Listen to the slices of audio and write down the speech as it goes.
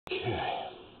Okay.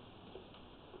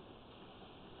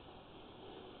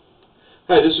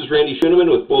 Hi, this is Randy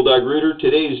Schuneman with Bulldog Rooter.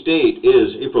 Today's date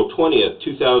is April 20th,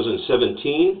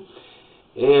 2017,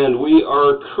 and we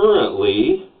are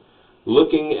currently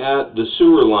looking at the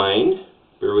sewer line.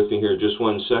 Bear with me here just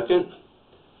one second.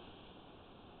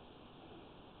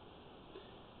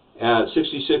 At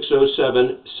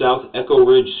 6607 South Echo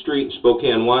Ridge Street,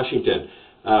 Spokane, Washington.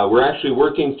 We're actually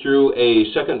working through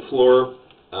a second floor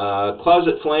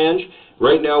closet flange.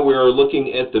 Right now we are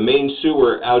looking at the main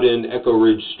sewer out in Echo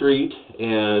Ridge Street,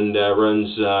 and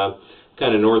runs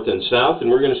kind of north and south, and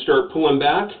we're going to start pulling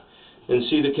back and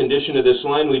see the condition of this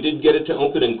line. We did get it to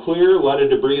open and clear. A lot of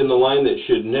debris in the line that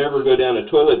should never go down a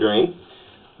toilet drain,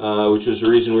 which was the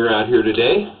reason we were out here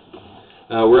today.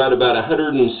 We're at about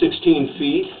 116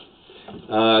 feet.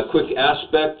 Quick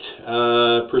aspect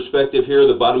perspective here.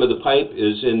 The bottom of the pipe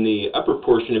is in the upper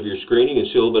portion of your screening. You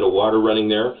can see a little bit of water running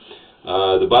there.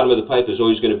 The bottom of the pipe is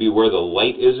always going to be where the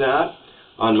light is at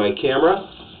on my camera.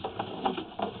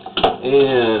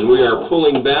 And we are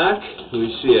pulling back.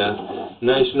 We see a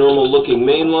nice normal looking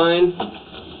main line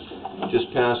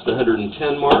just past the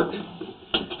 110 mark.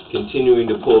 Continuing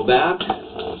to pull back.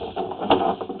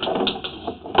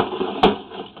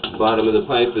 The bottom of the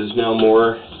pipe is now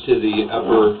more to the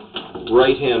upper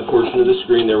right-hand portion of the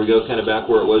screen. There we go, kind of back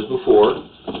where it was before.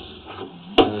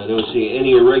 I don't see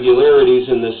any irregularities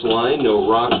in this line, no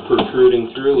rocks protruding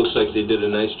through. Looks like they did a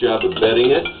nice job of bedding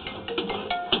it.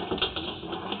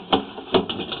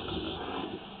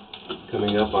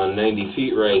 Coming up on 90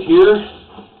 feet right here.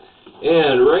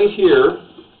 And right here,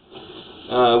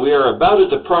 we are about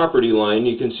at the property line.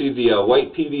 You can see the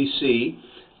white PVC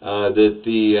that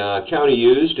the county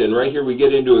used, and right here we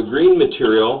get into a green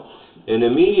material, and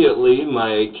immediately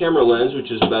my camera lens,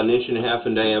 which is about 1.5 inches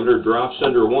in diameter, drops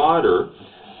underwater,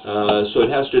 so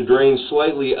it has to drain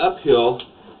slightly uphill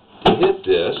to hit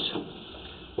this.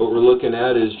 What we're looking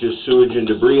at is just sewage and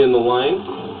debris in the line,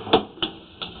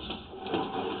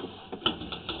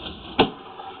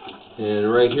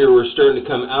 and right here we're starting to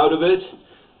come out of it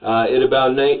at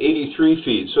about 83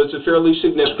 feet. So it's a fairly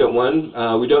significant one.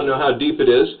 We don't know how deep it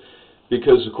is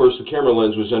because, of course, the camera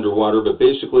lens was underwater, but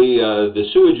basically the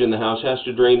sewage in the house has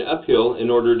to drain uphill in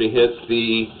order to hit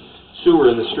the sewer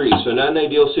in the street. So not an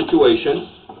ideal situation.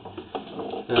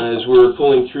 As we're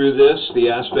pulling through this, the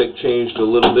aspect changed a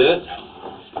little bit.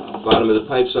 Bottom of the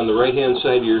pipe's on the right-hand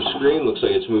side of your screen. Looks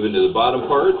like it's moving to the bottom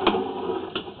part.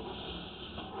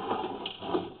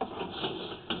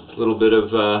 A little bit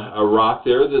of a rock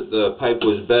there that the pipe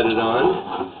was bedded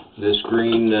on. This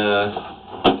green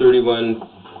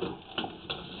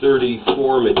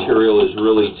 3134 material is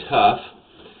really tough.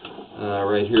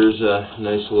 Right here's a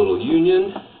nice little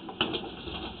union.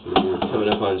 We're coming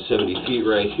up on 70 feet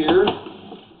right here.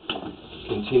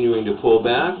 Continuing to pull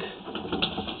back.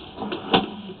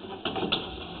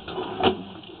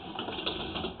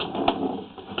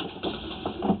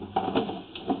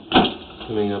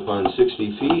 Coming up on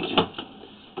 60 feet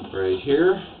right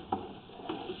here,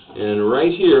 and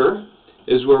right here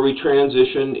is where we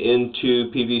transition into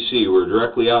PVC. We're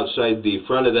directly outside the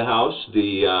front of the house.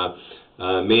 The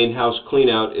main house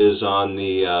cleanout is on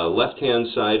the left-hand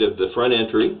side of the front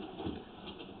entry,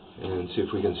 and see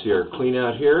if we can see our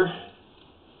cleanout here.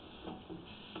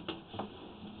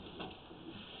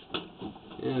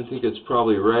 And I think it's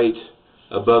probably right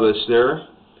above us there.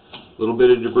 A little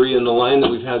bit of debris in the line that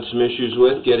we've had some issues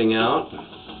with getting out.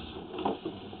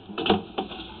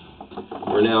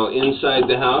 We're now inside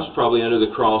the house, probably under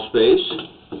the crawl space.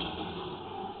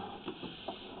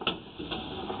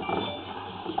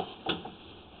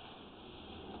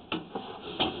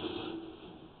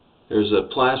 There's a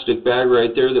plastic bag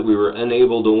right there that we were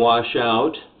unable to wash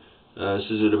out. This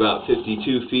is at about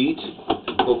 52 feet.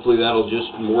 Hopefully that'll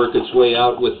just work its way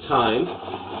out with time.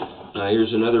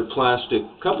 Here's another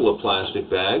couple of plastic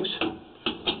bags.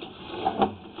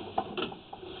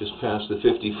 Just past the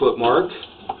 50-foot mark.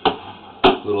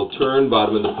 Little turn,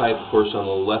 bottom of the pipe, of course, on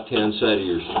the left-hand side of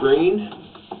your screen.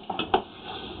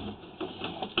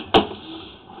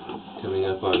 Coming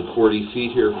up on 40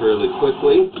 feet here fairly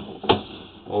quickly.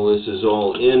 All this is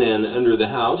all in and under the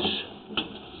house.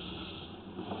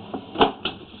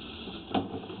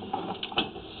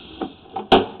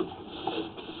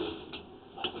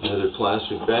 Another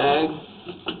plastic bag,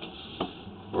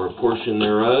 or a portion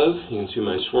thereof. You can see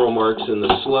my swirl marks in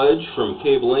the sludge from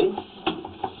cabling.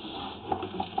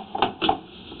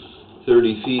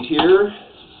 30 feet here.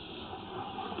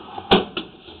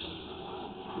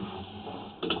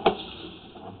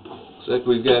 Looks like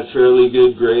we've got fairly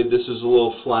good grade. This is a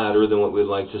little flatter than what we'd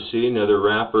like to see. Another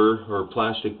wrapper or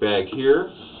plastic bag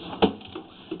here.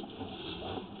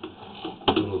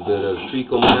 A little bit of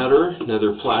fecal matter,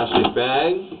 another plastic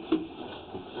bag.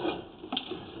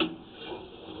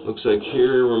 Looks like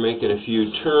here we're making a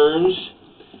few turns.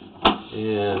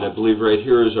 And I believe right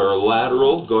here is our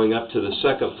lateral going up to the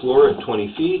second floor at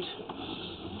 20 feet.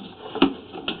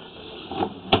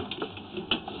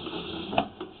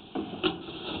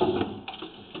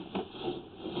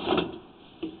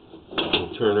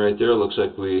 We'll turn right there. Looks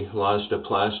like we lost a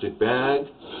plastic bag.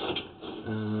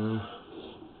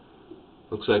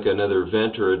 Looks like another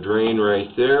vent or a drain right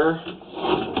there.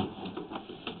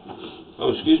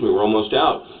 Oh, excuse me, we're almost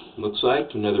out. Looks like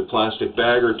another plastic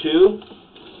bag or two.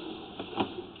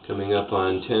 Coming up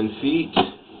on 10 feet.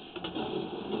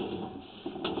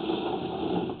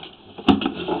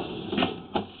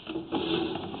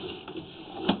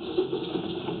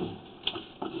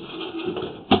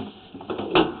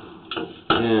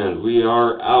 And we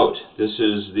are out. This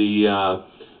is the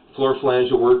floor flange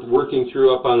that we're working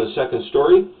through up on the second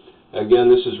story. Again,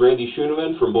 this is Randy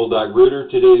Schoeneman from Bulldog Rooter.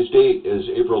 Today's date is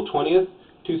April 20th,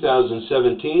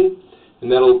 2017.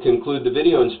 And that'll conclude the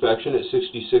video inspection at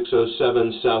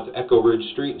 6607 South Echo Ridge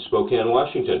Street in Spokane,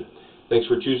 Washington. Thanks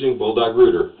for choosing Bulldog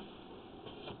Rooter.